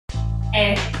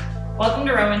Hey, welcome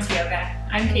to Romans Yoga.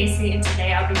 I'm Casey, and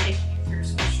today I'll be taking you through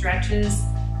some stretches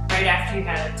right after you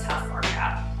had a tough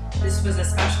workout. This was a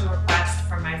special request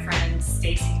from my friend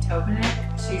Stacy.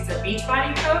 She's a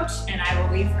Beachbody coach, and I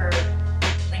will leave her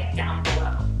link down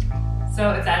below.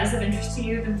 So if that is of interest to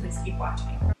you, then please keep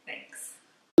watching. Thanks.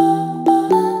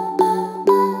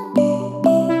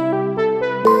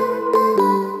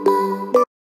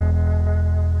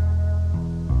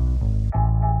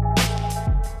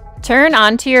 Turn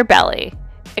onto your belly.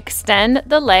 Extend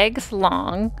the legs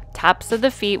long. Tops of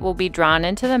the feet will be drawn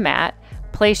into the mat.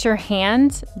 Place your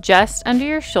hands just under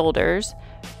your shoulders.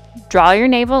 Draw your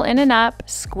navel in and up.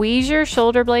 Squeeze your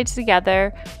shoulder blades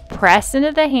together. Press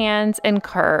into the hands and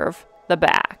curve the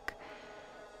back.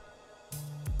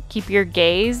 Keep your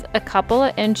gaze a couple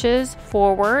of inches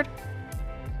forward.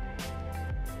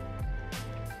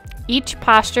 Each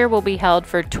posture will be held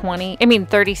for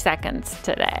 30 seconds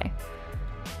today.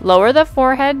 Lower the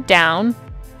forehead down.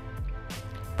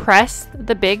 Press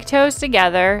the big toes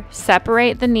together.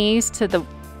 Separate the knees to the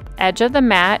edge of the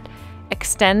mat.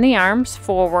 Extend the arms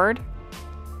forward.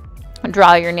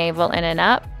 Draw your navel in and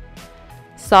up.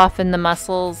 Soften the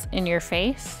muscles in your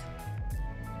face.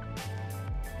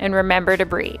 And remember to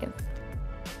breathe.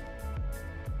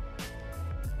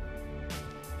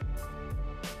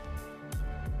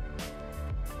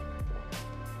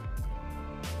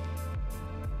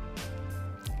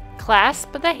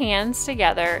 Clasp the hands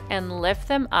together and lift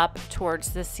them up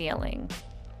towards the ceiling.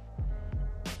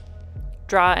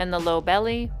 Draw in the low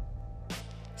belly.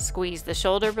 Squeeze the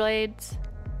shoulder blades.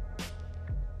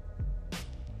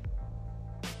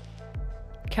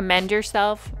 Commend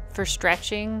yourself for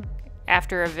stretching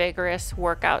after a vigorous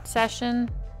workout session.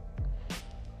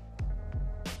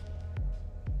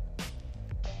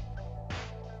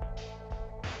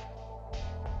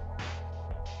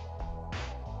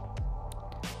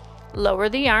 Lower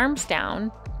the arms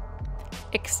down.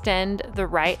 Extend the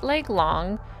right leg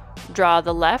long. Draw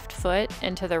the left foot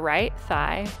into the right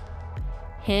thigh.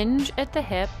 Hinge at the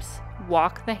hips.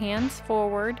 Walk the hands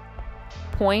forward.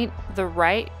 Point the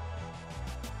right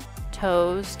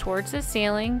toes towards the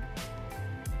ceiling.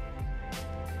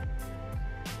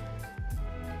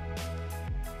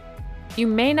 You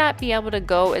may not be able to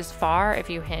go as far if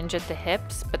you hinge at the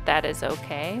hips, but that is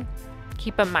okay.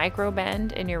 Keep a micro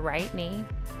bend in your right knee.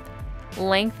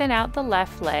 Lengthen out the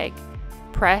left leg.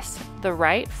 Press the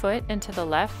right foot into the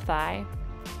left thigh.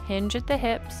 Hinge at the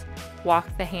hips. Walk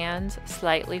the hands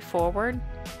slightly forward.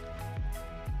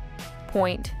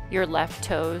 Point your left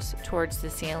toes towards the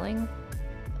ceiling.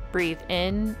 Breathe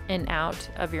in and out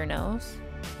of your nose.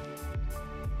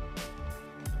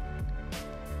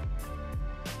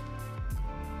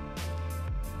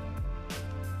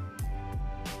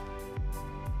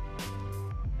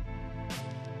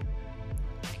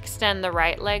 Extend the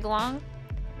right leg long,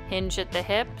 hinge at the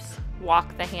hips,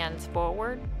 walk the hands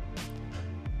forward.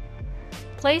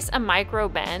 Place a micro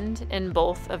bend in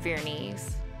both of your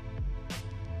knees.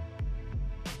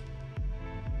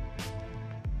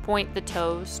 Point the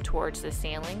toes towards the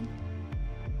ceiling.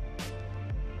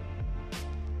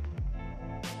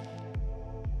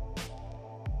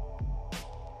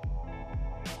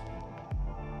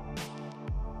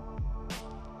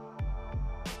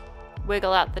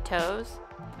 Wiggle out the toes.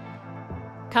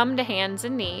 Come to hands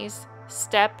and knees.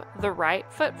 Step the right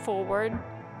foot forward.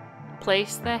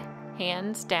 Place the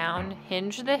hands down.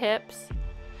 Hinge the hips.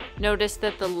 Notice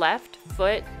that the left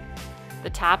foot, the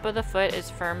top of the foot is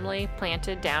firmly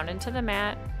planted down into the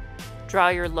mat. Draw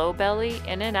your low belly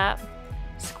in and up.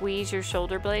 Squeeze your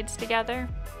shoulder blades together.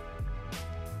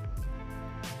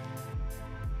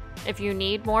 If you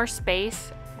need more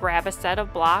space, grab a set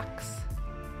of blocks.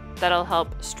 That'll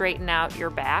help straighten out your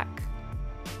back.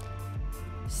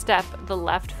 Step the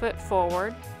left foot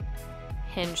forward,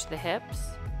 hinge the hips,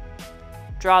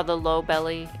 draw the low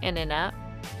belly in and up,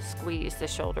 squeeze the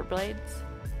shoulder blades.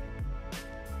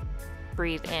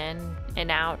 Breathe in and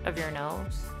out of your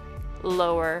nose.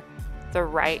 Lower the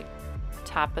right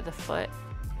top of the foot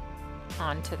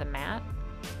onto the mat.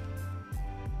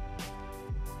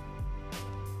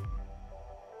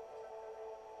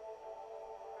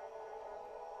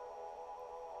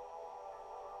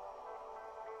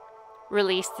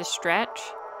 Release the stretch,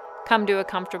 come to a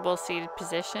comfortable seated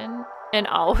position, and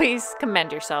always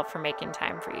commend yourself for making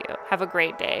time for you. Have a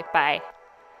great day. Bye.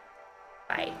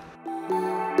 Bye.